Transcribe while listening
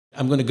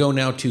I'm going to go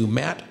now to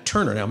Matt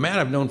Turner. Now, Matt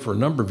I've known for a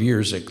number of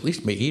years, at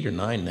least maybe 8 or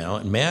 9 now.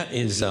 And Matt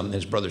is,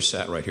 his brother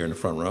sat right here in the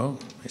front row.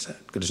 Hey,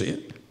 Sat, good to see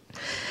you.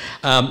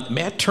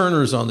 Matt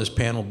Turner is on this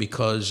panel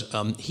because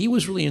he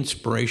was really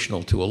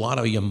inspirational to a lot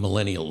of young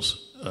millennials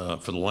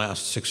for the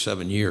last 6,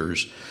 7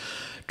 years,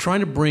 trying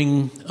to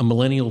bring a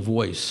millennial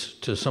voice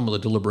to some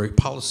of the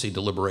policy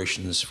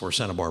deliberations for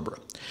Santa Barbara.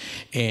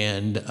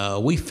 And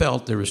we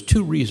felt there was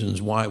 2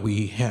 reasons why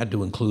we had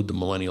to include the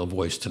millennial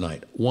voice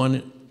tonight.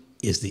 One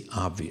is the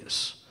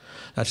obvious.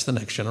 That's the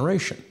next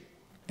generation.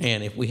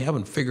 And if we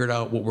haven't figured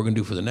out what we're going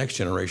to do for the next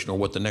generation or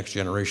what the next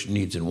generation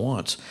needs and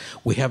wants,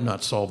 we have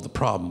not solved the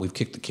problem. We've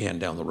kicked the can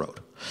down the road.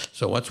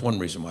 So that's one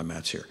reason why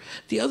Matt's here.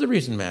 The other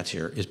reason Matt's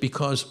here is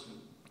because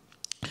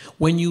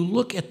when you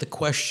look at the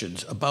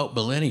questions about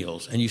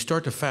millennials and you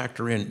start to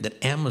factor in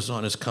that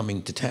Amazon is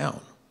coming to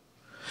town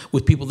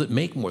with people that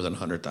make more than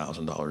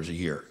 $100,000 a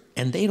year,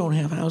 and they don't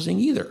have housing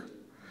either.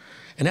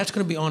 And that's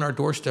going to be on our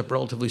doorstep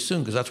relatively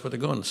soon because that's where they're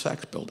going, the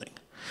Saks building.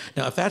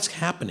 Now, if that's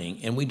happening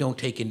and we don't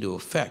take into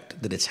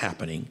effect that it's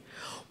happening,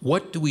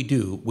 what do we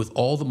do with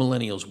all the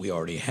millennials we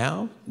already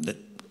have that,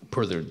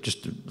 per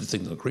just the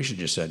thing that Lucretia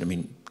just said, I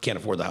mean, can't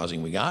afford the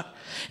housing we got?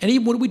 And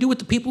even what do we do with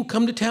the people who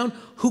come to town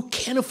who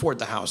can afford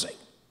the housing,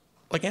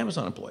 like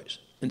Amazon employees?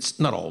 It's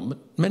not all, but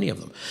many of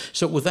them.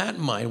 So with that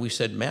in mind, we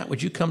said, Matt,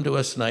 would you come to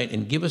us tonight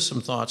and give us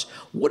some thoughts?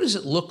 What does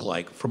it look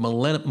like from a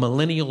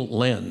millennial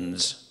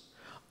lens,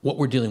 what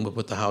we're dealing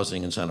with the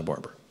housing in Santa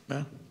Barbara?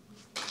 Matt?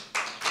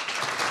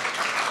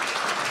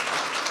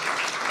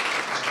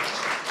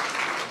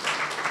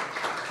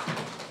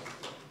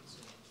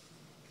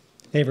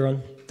 Hey,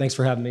 everyone. Thanks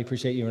for having me.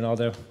 Appreciate you,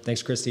 Ronaldo.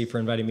 Thanks, Christy, for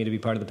inviting me to be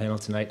part of the panel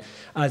tonight.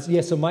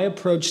 So my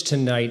approach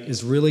tonight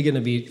is really going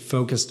to be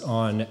focused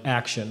on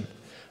action.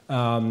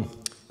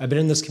 I've been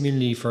in this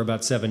community for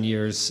about 7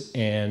 years,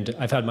 and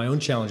I've had my own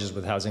challenges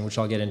with housing, which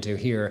I'll get into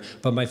here,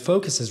 but my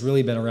focus has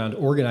really been around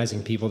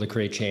organizing people to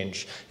create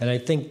change. And I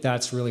think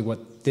that's really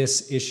what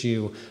this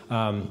issue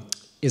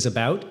is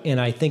about,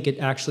 and I think it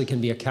actually can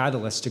be a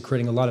catalyst to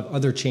creating a lot of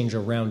other change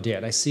around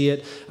it. I see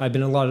it, I've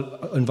been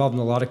involved in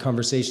a lot of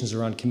conversations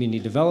around community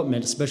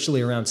development,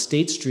 especially around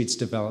State Street's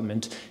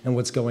development and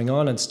what's going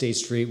on State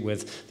Street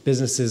with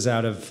businesses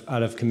out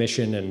of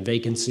commission and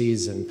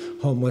vacancies and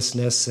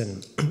homelessness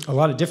and a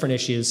lot of different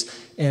issues.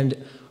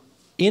 And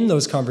in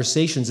those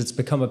conversations, it's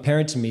become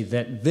apparent to me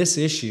that this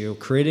issue,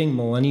 creating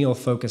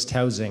millennial-focused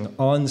housing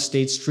on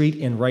State Street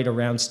and right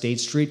around State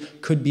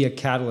Street, could be a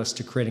catalyst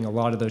to creating a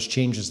lot of those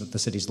changes that the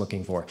city's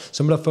looking for.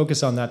 So I'm going to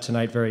focus on that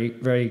tonight very,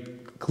 very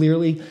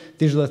clearly.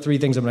 These are the 3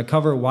 things I'm going to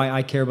cover: why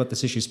I care about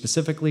this issue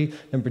specifically,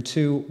 number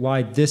 2,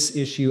 why this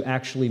issue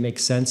actually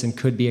makes sense and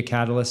could be a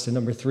catalyst, and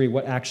number 3,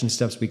 what action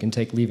steps we can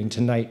take leaving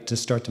tonight to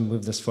start to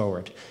move this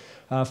forward.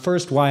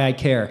 First, why I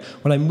care.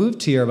 When I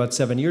moved here about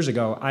 7 years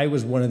ago, I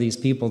was one of these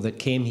people that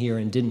came here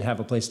and didn't have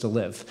a place to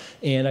live.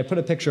 And I put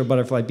a picture of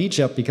Butterfly Beach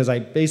up because I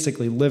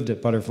basically lived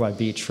at Butterfly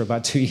Beach for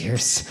about 2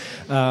 years.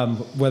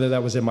 Whether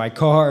that was in my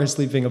car,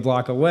 sleeping a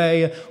block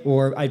away,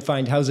 or I'd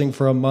find housing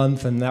for a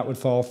month and that would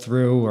fall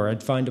through, or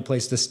I'd find a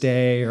place to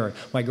stay, or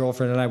my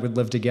girlfriend and I would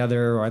live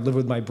together, or I'd live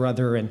with my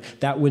brother, and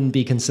that wouldn't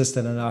be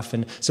consistent enough.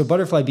 And so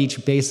Butterfly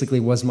Beach basically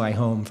was my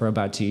home for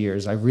about 2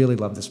 years. I really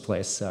love this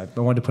place. I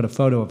wanted to put a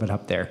photo of it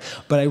up there.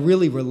 But I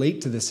really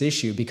relate to this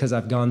issue because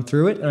I've gone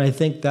through it, and I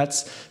think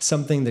that's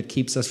something that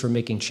keeps us from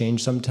making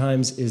change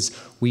sometimes is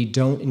we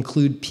don't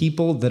include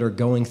people that are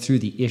going through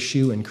the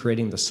issue and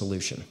creating the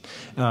solution.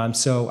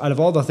 So out of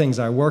all the things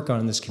I work on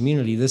in this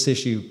community, this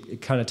issue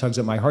kind of tugs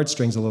at my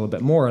heartstrings a little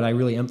bit more, and I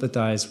really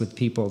empathize with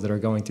people that are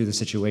going through the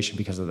situation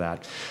because of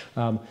that.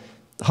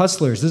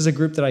 Hustlers, this is a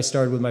group that I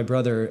started with my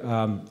brother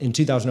in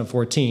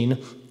 2014.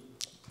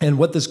 And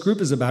what this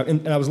group is about,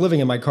 and I was living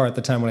in my car at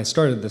the time when I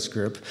started this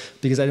group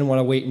because I didn't want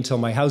to wait until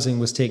my housing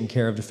was taken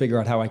care of to figure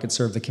out how I could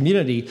serve the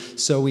community.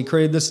 So we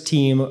created this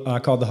team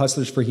called the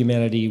Hustlers for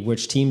Humanity,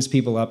 which teams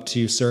people up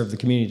to serve the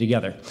community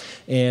together.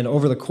 And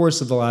over the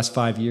course of the last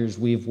 5 years,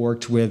 we've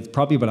worked with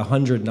probably about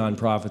 100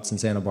 nonprofits in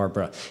Santa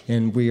Barbara.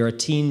 And we are a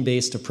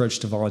team-based approach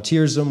to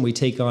volunteerism. We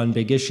take on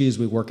big issues.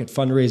 We work at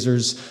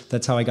fundraisers.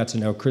 That's how I got to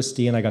know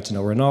Christy and I got to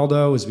know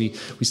Ronaldo, as we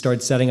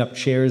started setting up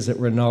chairs at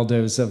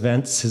Ronaldo's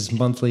events, his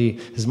monthly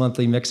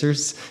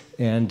mixers,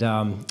 and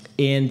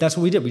that's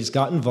what we did. We just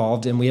got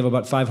involved, and we have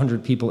about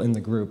 500 people in the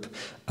group,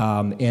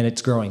 and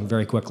it's growing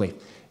very quickly.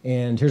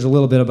 And here's a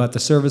little bit about the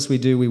service we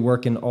do. We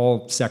work in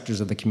all sectors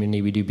of the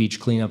community. We do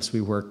beach cleanups.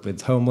 We work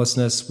with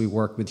homelessness. We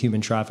work with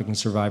human trafficking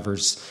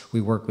survivors.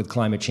 We work with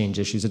climate change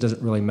issues. It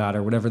doesn't really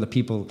matter. Whatever the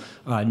people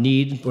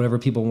need, whatever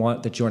people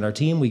want that join our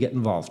team, we get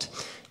involved.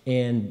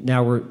 And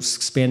now we're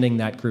expanding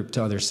that group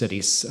to other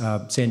cities.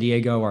 San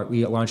Diego,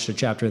 we launched a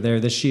chapter there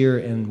this year,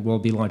 and we'll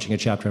be launching a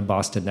chapter in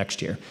Boston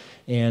next year.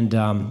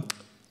 And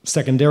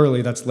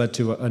secondarily, that's led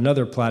to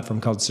another platform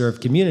called Serve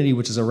Community,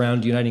 which is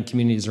around uniting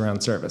communities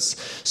around service.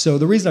 So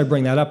the reason I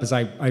bring that up is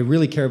I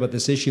really care about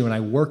this issue, and I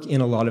work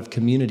in a lot of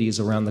communities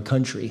around the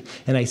country.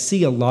 And I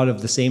see a lot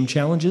of the same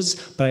challenges,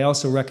 but I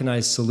also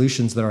recognize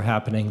solutions that are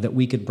happening that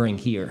we could bring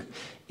here.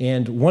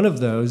 And one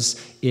of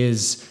those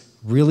is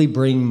really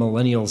bring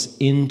millennials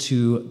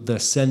into the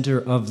center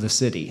of the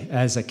city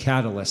as a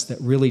catalyst that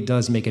really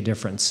does make a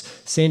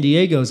difference. San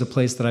Diego is a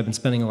place that I've been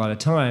spending a lot of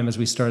time as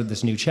we started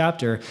this new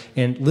chapter,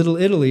 and Little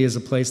Italy is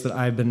a place that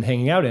I've been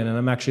hanging out in, and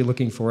I'm actually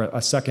looking for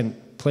a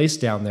second place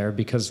down there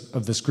because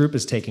of this group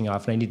is taking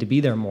off and I need to be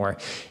there more.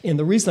 And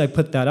the reason I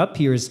put that up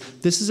here is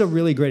this is a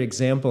really great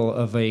example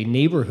of a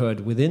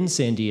neighborhood within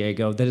San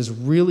Diego that is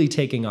really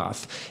taking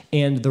off.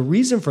 And the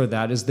reason for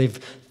that is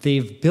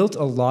they've built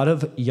a lot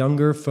of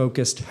younger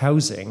focused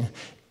housing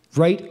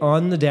right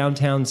on the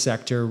downtown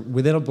sector,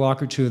 within a block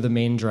or two of the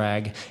main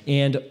drag,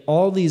 and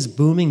all these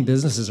booming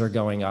businesses are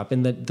going up,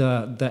 and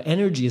the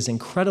energy is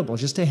incredible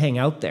just to hang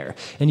out there.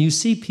 And you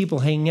see people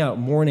hanging out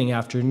morning,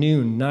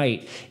 afternoon,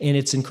 night, and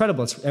it's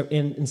incredible.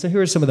 And so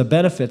here are some of the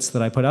benefits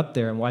that I put up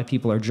there and why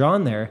people are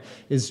drawn there.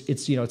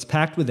 It's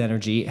packed with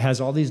energy,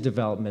 has all these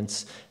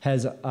developments,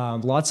 has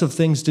lots of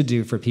things to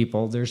do for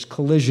people. There's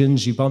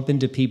collisions, you bump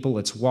into people,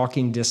 it's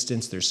walking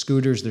distance, there's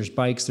scooters, there's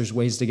bikes, there's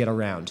ways to get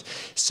around.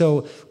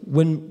 So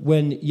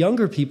when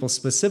younger people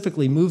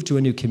specifically move to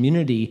a new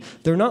community,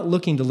 they're not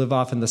looking to live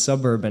off in the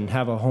suburb and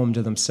have a home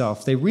to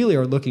themselves. They really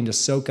are looking to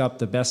soak up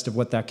the best of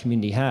what that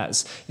community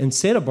has. And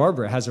Santa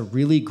Barbara has a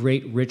really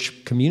great,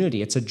 rich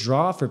community. It's a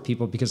draw for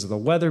people because of the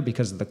weather,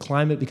 because of the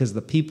climate, because of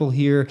the people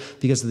here,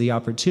 because of the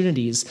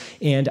opportunities.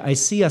 And I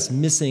see us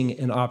missing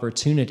an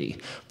opportunity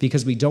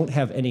because we don't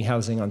have any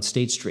housing on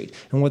State Street.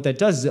 And what that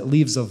does is it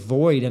leaves a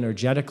void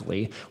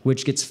energetically,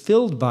 which gets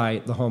filled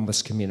by the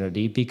homeless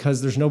community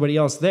because there's nobody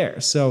else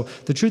there. So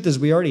the truth is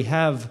we already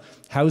have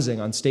housing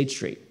on State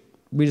Street.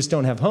 We just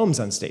don't have homes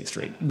on State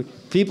Street.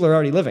 People are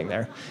already living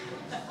there.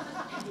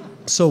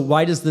 So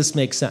why does this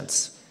make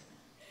sense?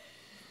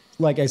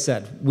 Like I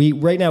said,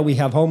 right now we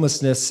have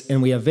homelessness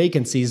and we have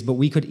vacancies, but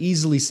we could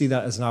easily see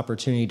that as an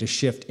opportunity to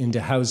shift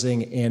into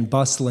housing and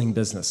bustling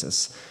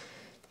businesses.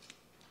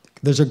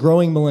 There's a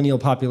growing millennial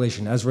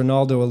population, as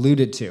Ronaldo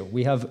alluded to.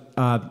 We have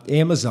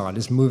Amazon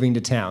is moving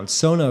to town.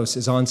 Sonos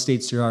is on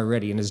State Street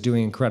already and is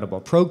doing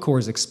incredible. Procore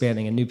is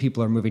expanding and new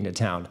people are moving to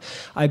town.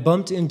 I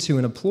bumped into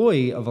an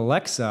employee of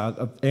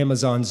Alexa.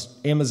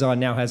 Amazon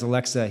now has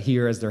Alexa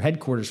here as their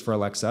headquarters for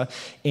Alexa.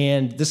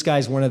 And this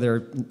guy's one of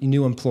their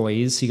new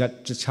employees. He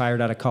got just hired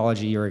out of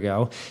college a year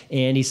ago.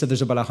 And he said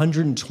there's about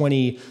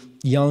 120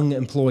 young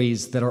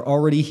employees that are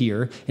already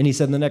here. And he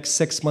said in the next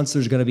 6 months,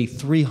 there's going to be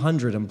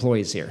 300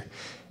 employees here.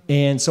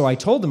 And so I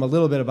told him a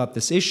little bit about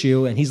this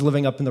issue, and he's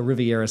living up in the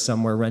Riviera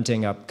somewhere,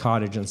 renting a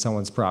cottage on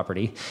someone's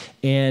property.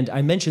 And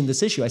I mentioned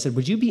this issue. I said,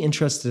 would you be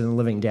interested in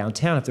living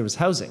downtown if there was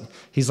housing?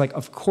 He's like,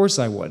 of course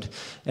I would.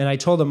 And I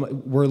told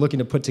him we're looking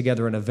to put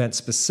together an event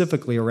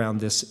specifically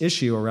around this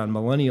issue, around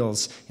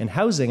millennials and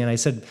housing. And I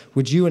said,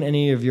 would you and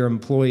any of your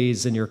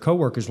employees and your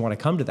coworkers want to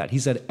come to that? He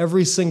said,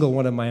 every single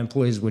one of my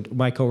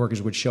my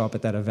coworkers would show up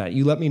at that event.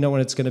 You let me know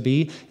when it's going to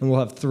be, and we'll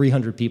have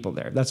 300 people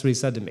there. That's what he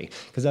said to me.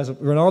 Because as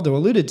Ronaldo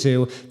alluded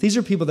to, these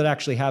are people that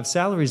actually have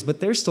salaries, but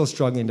they're still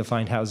struggling to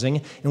find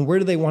housing. And where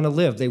do they want to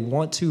live? They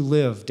want to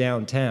live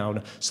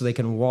downtown so they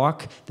can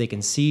walk, they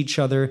can see each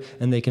other,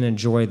 and they can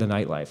enjoy the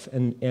nightlife.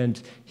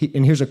 And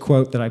here's a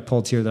quote that I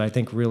pulled here that I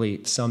think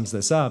really sums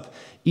this up.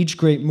 Each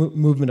great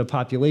movement of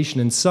population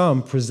in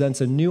some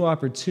presents a new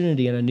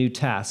opportunity and a new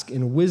task,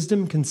 and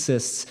wisdom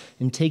consists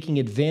in taking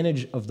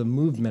advantage of the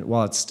movement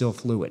while it's still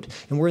fluid.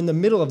 And we're in the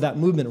middle of that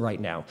movement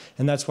right now,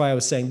 and that's why I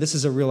was saying this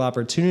is a real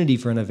opportunity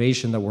for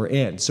innovation that we're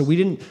in. So we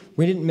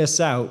didn't miss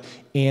out,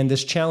 and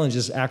this challenge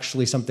is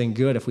actually something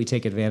good if we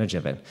take advantage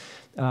of it.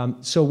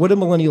 So what do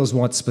millennials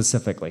want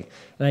specifically?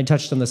 And I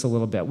touched on this a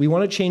little bit. We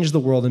want to change the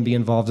world and be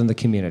involved in the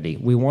community.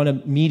 We want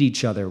to meet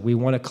each other. We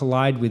want to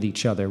collide with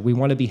each other. We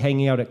want to be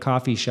hanging out at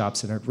coffee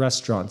shops and at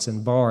restaurants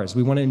and bars.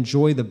 We want to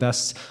enjoy the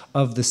best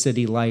of the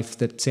city life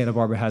that Santa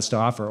Barbara has to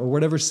offer, or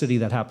whatever city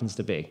that happens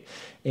to be.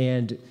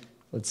 And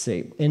let's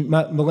see, and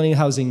millennial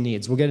housing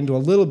needs. We'll get into a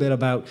little bit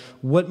about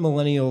what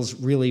millennials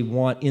really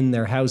want in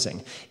their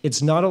housing.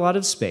 It's not a lot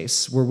of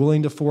space. We're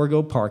willing to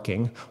forego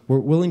parking. We're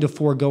willing to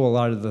forego a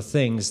lot of the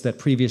things that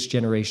previous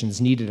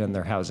generations needed in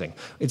their housing.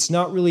 It's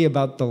not really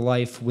about the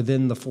life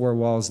within the four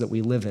walls that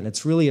we live in.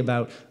 It's really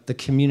about the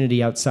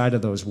community outside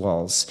of those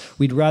walls.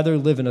 We'd rather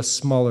live in a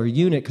smaller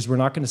unit because we're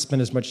not going to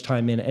spend as much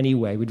time in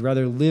anyway. We'd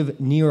rather live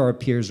near our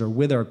peers or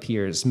with our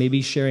peers,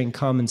 maybe sharing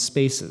common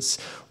spaces.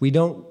 We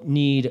don't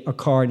need a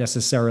car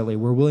necessarily.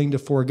 We're willing to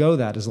forego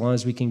that as long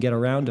as we can get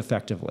around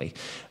effectively.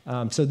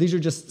 So these are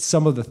just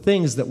some of the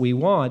things that we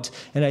want,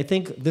 and I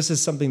think this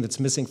is something that's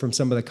missing from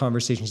some of the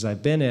conversations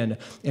I've been in,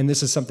 and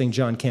this is something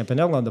John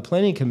Campanella on the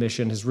Planning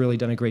Commission has really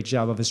done a great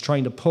job of, is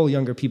trying to pull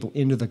younger people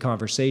into the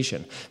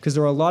conversation, because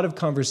there are a lot of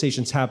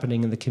conversations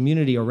happening in the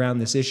community around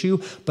this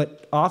issue,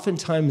 but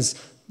oftentimes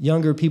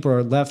younger people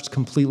are left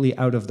completely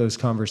out of those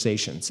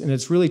conversations, and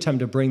it's really time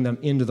to bring them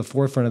into the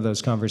forefront of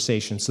those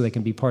conversations so they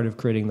can be part of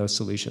creating those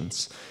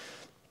solutions.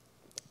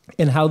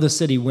 And how the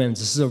city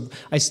wins.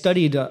 I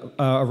studied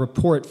a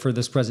report for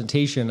this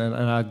presentation, and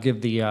I'll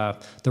give the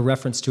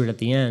reference to it at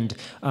the end.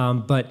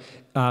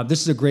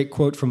 This is a great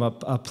quote from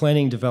a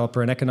planning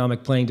developer, an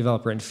economic planning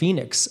developer in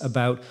Phoenix,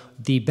 about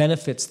the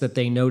benefits that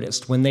they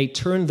noticed. When they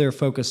turned their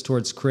focus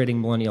towards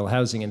creating millennial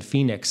housing in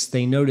Phoenix,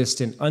 they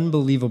noticed an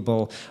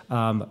unbelievable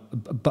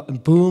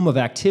boom of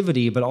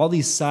activity, but all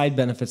these side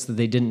benefits that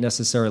they didn't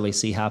necessarily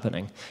see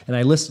happening. And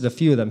I listed a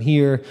few of them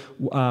here.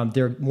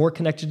 They're more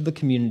connected to the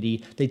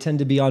community. They tend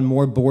to be on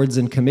more boards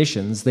and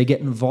commissions. They get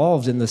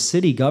involved in the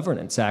city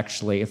governance,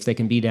 actually, if they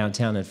can be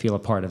downtown and feel a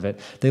part of it.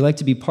 They like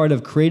to be part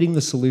of creating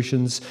the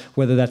solutions,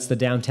 whether that's the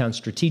downtown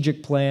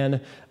strategic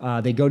plan.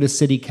 They go to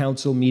city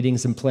council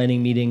meetings and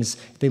planning meetings.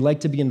 They like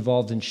to be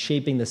involved in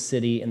shaping the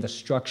city and the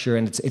structure,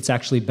 and it's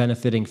actually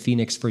benefiting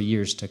Phoenix for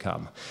years to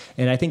come.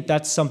 And I think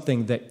that's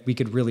something that we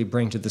could really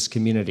bring to this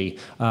community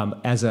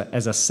as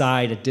a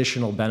side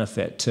additional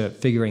benefit to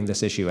figuring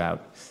this issue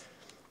out.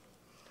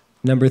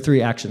 Number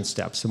 3, action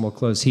steps, and we'll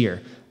close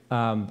here.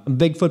 I'm a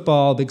big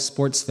football, big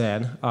sports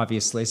fan,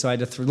 obviously, so I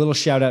had a little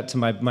shout out to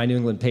my New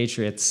England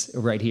Patriots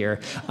right here.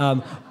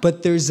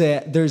 But there's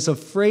a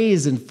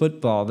phrase in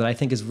football that I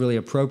think is really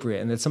appropriate,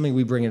 and it's something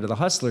we bring into the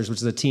Hustlers, which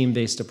is a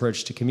team-based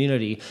approach to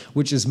community,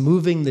 which is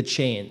moving the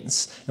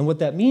chains. And what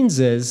that means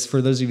is,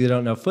 for those of you that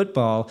don't know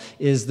football,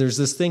 is there's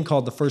this thing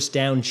called the first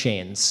down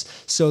chains.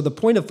 So the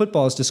point of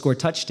football is to score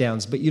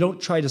touchdowns, but you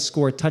don't try to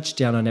score a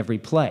touchdown on every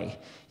play.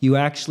 You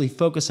actually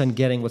focus on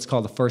getting what's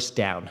called a first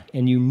down,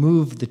 and you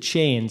move the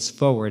chains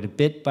forward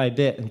bit by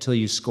bit until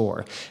you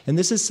score. And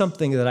this is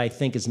something that I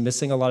think is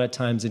missing a lot of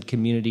times in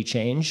community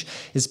change,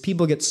 is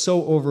people get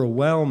so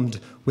overwhelmed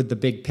with the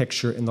big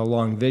picture and the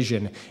long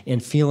vision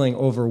and feeling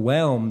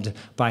overwhelmed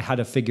by how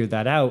to figure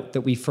that out that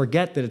we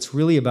forget that it's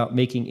really about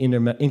making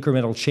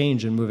incremental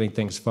change and moving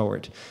things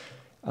forward.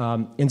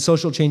 And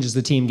social change is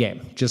the team game,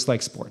 just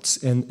like sports.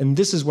 And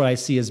this is what I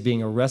see as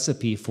being a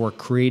recipe for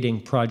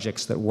creating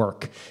projects that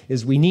work,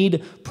 is we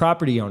need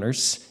property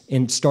owners,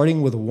 and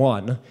starting with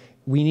one,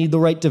 we need the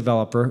right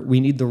developer,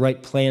 we need the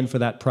right plan for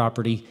that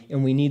property,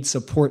 and we need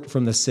support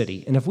from the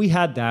city. And if we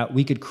had that,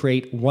 we could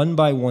create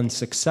one-by-one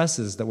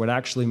successes that would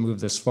actually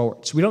move this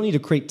forward. So we don't need to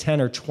create 10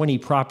 or 20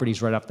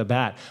 properties right off the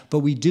bat, but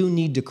we do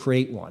need to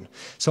create one.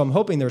 So I'm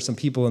hoping there are some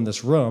people in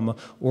this room,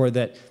 or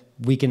that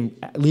we can,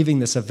 leaving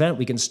this event,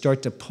 we can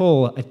start to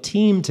pull a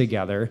team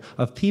together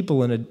of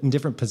people in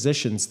different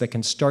positions that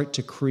can start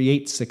to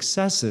create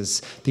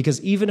successes. Because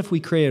even if we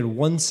created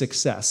one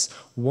success,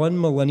 one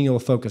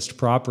millennial-focused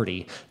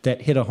property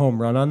that hit a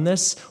home run on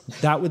this,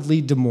 that would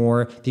lead to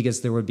more,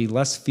 because there would be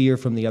less fear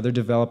from the other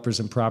developers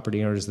and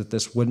property owners that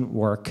this wouldn't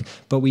work.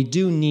 But we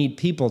do need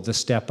people to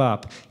step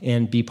up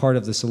and be part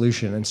of the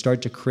solution and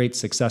start to create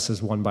successes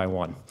one by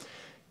one.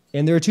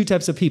 And there are 2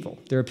 types of people.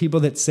 There are people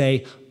that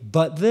say,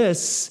 but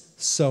this,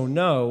 so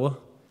no,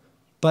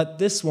 but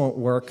this won't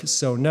work,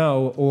 so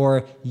no,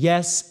 or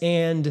yes,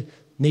 and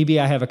maybe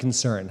I have a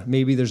concern,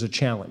 maybe there's a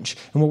challenge.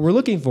 And what we're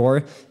looking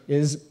for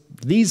is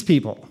these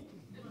people.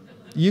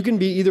 You can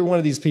be either one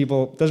of these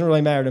people, doesn't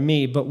really matter to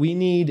me, but we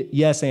need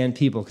yes and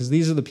people, because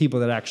these are the people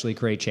that actually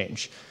create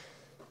change.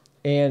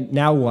 And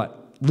now what?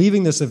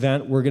 Leaving this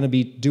event, we're going to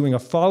be doing a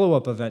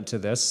follow-up event to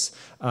this,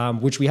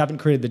 which we haven't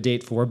created the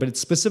date for, but it's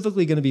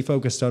specifically going to be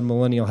focused on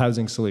millennial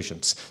housing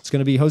solutions. It's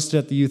going to be hosted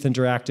at the Youth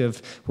Interactive.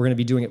 We're going to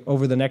be doing it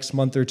over the next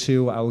month or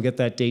 2. I will get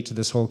that date to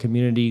this whole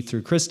community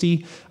through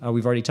Christy.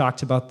 We've already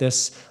talked about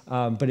this.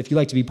 But if you'd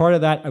like to be part of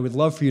that, I would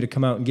love for you to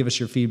come out and give us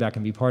your feedback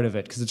and be part of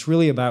it, because it's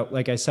really about,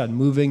 like I said,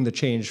 moving the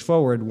change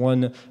forward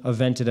one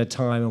event at a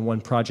time and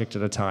one project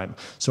at a time.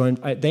 So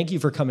I thank you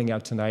for coming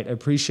out tonight. I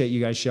appreciate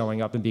you guys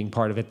showing up and being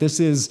part of it. This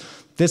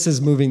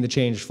is moving the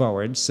change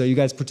forward. So you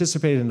guys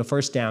participated in the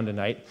first down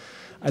tonight.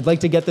 I'd like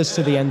to get this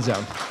to the end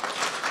zone.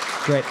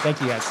 Great, thank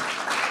you guys.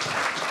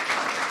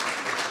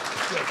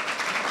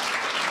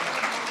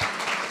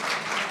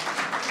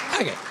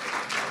 Okay,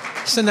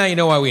 so now you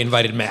know why we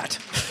invited Matt.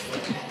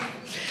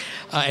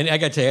 And I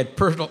got to tell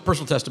you,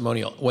 personal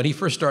testimonial. When he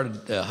first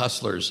started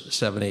Hustlers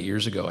 7, 8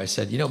 years ago, I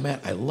said, you know,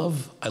 Matt, I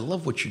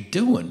love what you're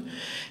doing.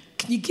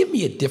 Can you give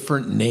me a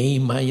different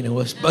name? You know,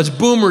 us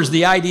boomers,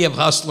 the idea of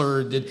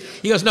hustler.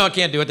 He goes, no, I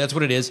can't do it. That's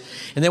what it is.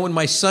 And then when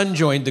my son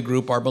joined the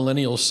group, our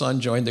millennial son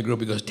joined the group,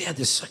 he goes, Dad,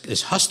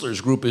 this hustlers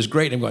group is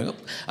great. And I'm going,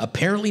 oh,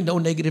 apparently no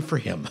negative for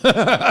him.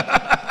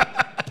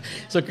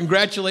 So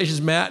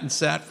congratulations, Matt and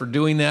Sat, for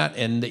doing that.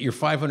 And that you're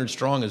 500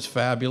 strong is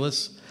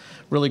fabulous.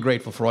 Really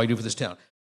grateful for all you do for this town.